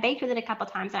it. I baked with it a couple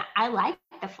of times. And I like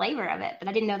the flavor of it, but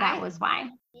I didn't know that was why.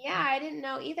 Yeah, I didn't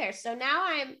know either. So now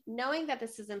I'm knowing that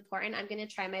this is important. I'm going to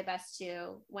try my best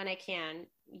to, when I can,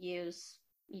 use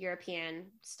European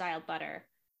style butter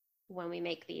when we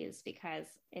make these, because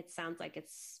it sounds like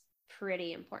it's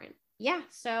pretty important. Yeah.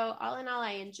 So all in all,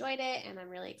 I enjoyed it, and I'm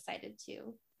really excited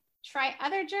to try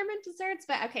other German desserts.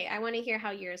 But okay, I want to hear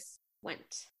how yours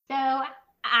went. So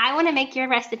I want to make your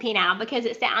recipe now because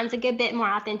it sounds a good bit more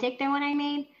authentic than what I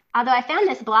made. Although I found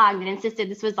this blog that insisted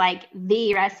this was like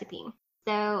the recipe.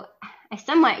 So I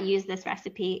somewhat used this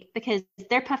recipe because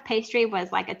their puff pastry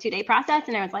was like a 2-day process.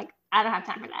 And I was like, I don't have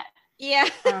time for that. Yeah.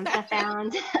 So I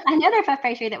found another puff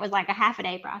pastry that was like a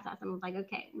half-a-day process. I was like,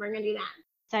 okay, we're going to do that.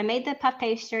 So I made the puff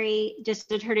pastry,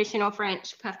 just a traditional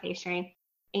French puff pastry,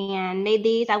 and made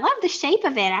these. I love the shape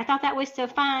of it. I thought that was so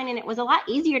fun, and it was a lot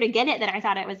easier to get it than I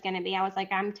thought it was going to be. I was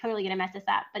like, I'm totally going to mess this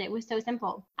up, but it was so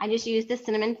simple. I just used the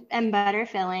cinnamon and butter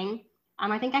filling.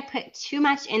 I think I put too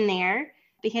much in there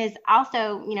because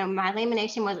also, you know, my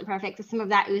lamination wasn't perfect, so some of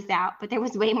that oozed out, but there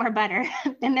was way more butter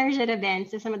than there should have been,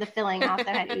 so some of the filling also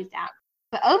had oozed out.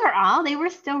 But overall, they were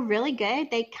still really good.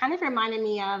 They kind of reminded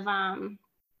me of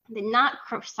the not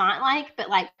croissant-like, but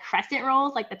like crescent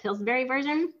rolls, like the Pillsbury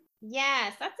version.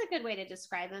 Yes, that's a good way to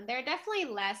describe them. They're definitely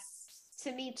less,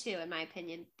 to me too, in my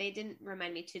opinion. They didn't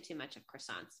remind me too much of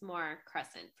croissants, more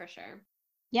crescent for sure.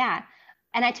 Yeah.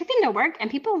 And I took them to work and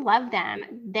people loved them.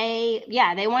 They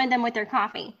wanted them with their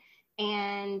coffee.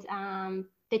 And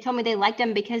they told me they liked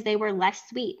them because they were less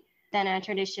sweet than a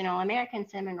traditional American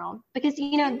cinnamon roll. Because,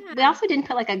 you know, we also didn't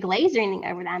put like a glaze or anything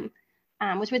over them,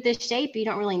 which with this shape you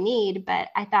don't really need. But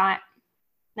I thought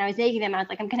when I was making them, I was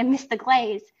like, I'm going to miss the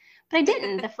glaze. But I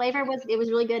didn't. The flavor was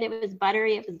really good. It was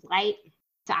buttery. It was light.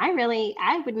 So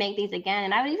I would make these again.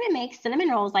 And I would even make cinnamon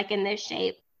rolls like in this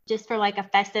shape just for like a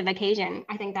festive occasion.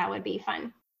 I think that would be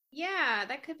fun. Yeah,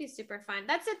 that could be super fun.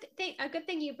 That's a good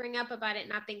thing you bring up about it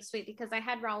not being sweet, because I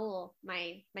had Raul,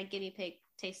 my guinea pig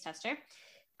taste tester,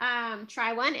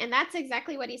 try one. And that's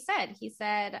exactly what he said. He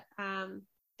said,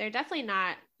 they're definitely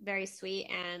not very sweet,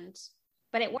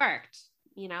 but it worked.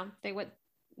 You know,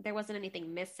 there wasn't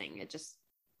anything missing. It just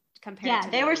compared to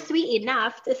they were sweet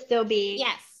enough to still be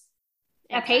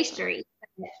a pastry.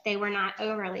 They were not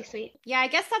overly sweet. Yeah, I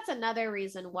guess that's another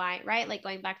reason why, right? Like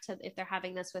going back to if they're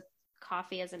having this with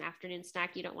coffee as an afternoon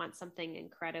snack, you don't want something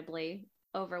incredibly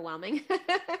overwhelming.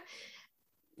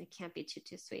 It can't be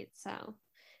too sweet. So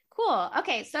cool.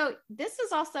 Okay, so this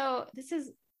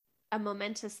is a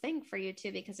momentous thing for you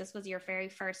too, because this was your very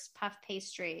first puff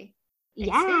pastry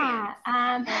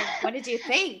experience. What did you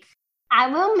think? I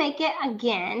will make it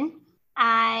again.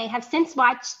 I have since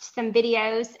watched some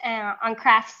videos on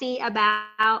Craftsy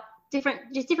about different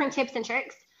tips and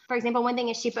tricks. For example, one thing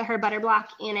is she put her butter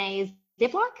block in a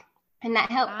Ziploc, and that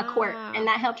helped a quart, and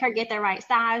that helped her get the right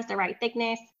size, the right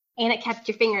thickness, and it kept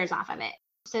your fingers off of it.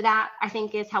 So that I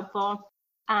think is helpful.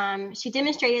 She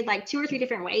demonstrated like 2 or 3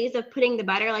 different ways of putting the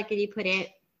butter, like if you put it,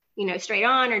 you know, straight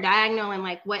on or diagonal, and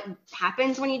like what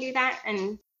happens when you do that.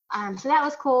 And so that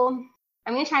was cool.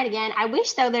 I'm going to try it again. I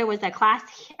wish, though, there was a class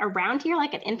around here,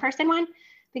 like an in-person one,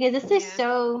 because this is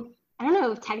so, I don't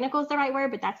know if technical is the right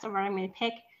word, but that's the word I'm going to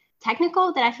pick.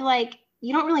 Technical, that I feel like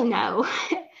you don't really know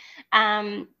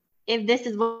if this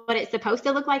is what it's supposed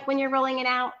to look like when you're rolling it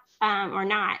out or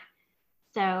not.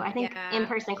 So I think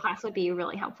in-person class would be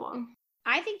really helpful.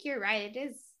 I think you're right. It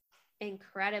is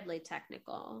incredibly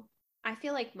technical. I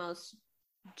feel like most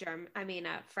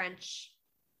French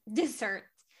desserts,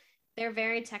 they're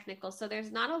very technical. So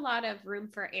there's not a lot of room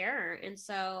for error. And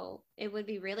so it would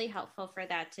be really helpful for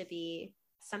that to be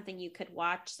something you could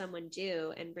watch someone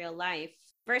do in real life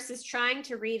versus trying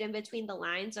to read in between the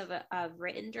lines of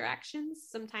written directions.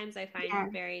 Sometimes I find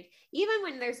even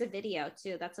when there's a video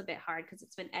too, that's a bit hard because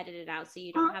it's been edited out. So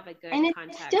you don't have a good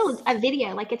context. It's still a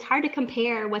video. Like it's hard to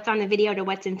compare what's on the video to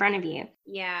what's in front of you.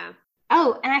 Yeah.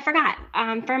 Oh, and I forgot,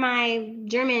 for my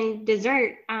German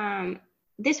dessert,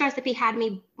 this recipe had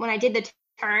me, when I did the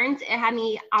turns, it had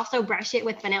me also brush it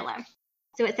with vanilla.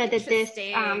 So it said that this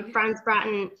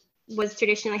Franzbraten was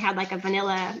traditionally had like a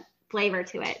vanilla flavor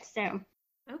to it. So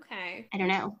okay, I don't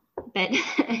know, but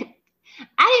I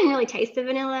didn't really taste the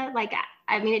vanilla. Like,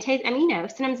 it tastes, you know,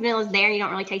 sometimes vanilla is there and you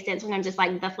don't really taste it. Sometimes just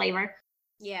like the flavor.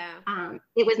 Yeah.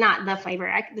 It was not the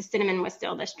flavor. The cinnamon was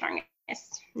still the strongest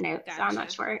note. Gotcha. So I'm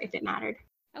not sure if it mattered.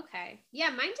 Okay. Yeah,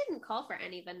 mine didn't call for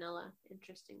any vanilla,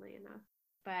 interestingly enough.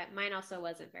 But mine also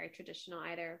wasn't very traditional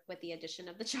either, with the addition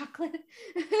of the chocolate.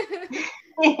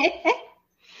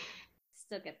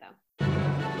 Still good though.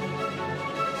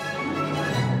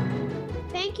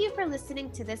 Thank you for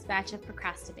listening to this batch of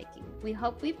Procrastibaking. We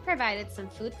hope we've provided some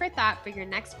food for thought for your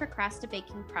next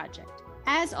Procrastibaking project.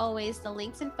 As always, the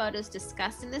links and photos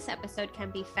discussed in this episode can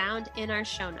be found in our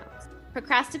show notes.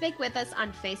 Procrastinate with us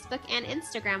on Facebook and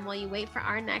Instagram while you wait for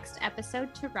our next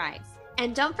episode to rise.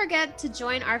 And don't forget to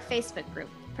join our Facebook group,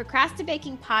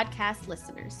 Procrastinating Podcast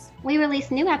Listeners. We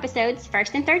release new episodes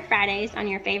first and third Fridays on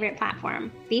your favorite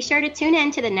platform. Be sure to tune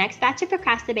in to the next batch of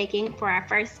Procrastinating for our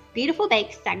first Beautiful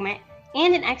Bakes segment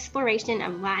and an exploration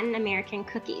of Latin American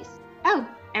cookies. Oh,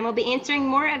 and we'll be answering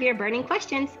more of your burning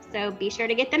questions, so be sure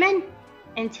to get them in.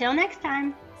 Until next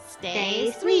time,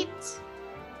 stay sweet.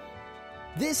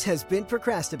 This has been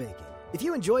Procrastinating. If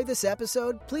you enjoyed this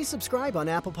episode, please subscribe on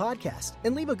Apple Podcasts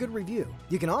and leave a good review.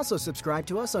 You can also subscribe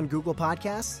to us on Google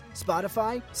Podcasts,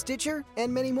 Spotify, Stitcher,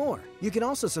 and many more. You can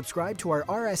also subscribe to our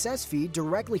RSS feed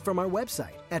directly from our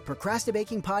website at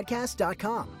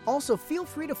procrastinabakingpodcast.com. Also, feel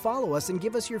free to follow us and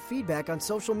give us your feedback on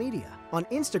social media, on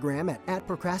Instagram at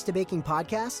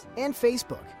procrastinabakingpodcast and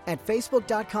Facebook at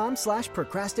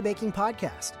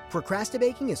facebook.com/procrastinabakingpodcast.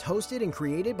 Procrastinating is hosted and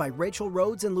created by Rachel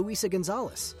Rhodes and Luisa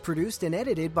Gonzalez. Produced and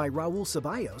edited by Raul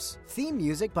Ceballos. Theme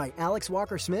music by Alex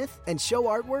Walker-Smith and show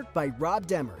artwork by Rob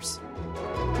Demers.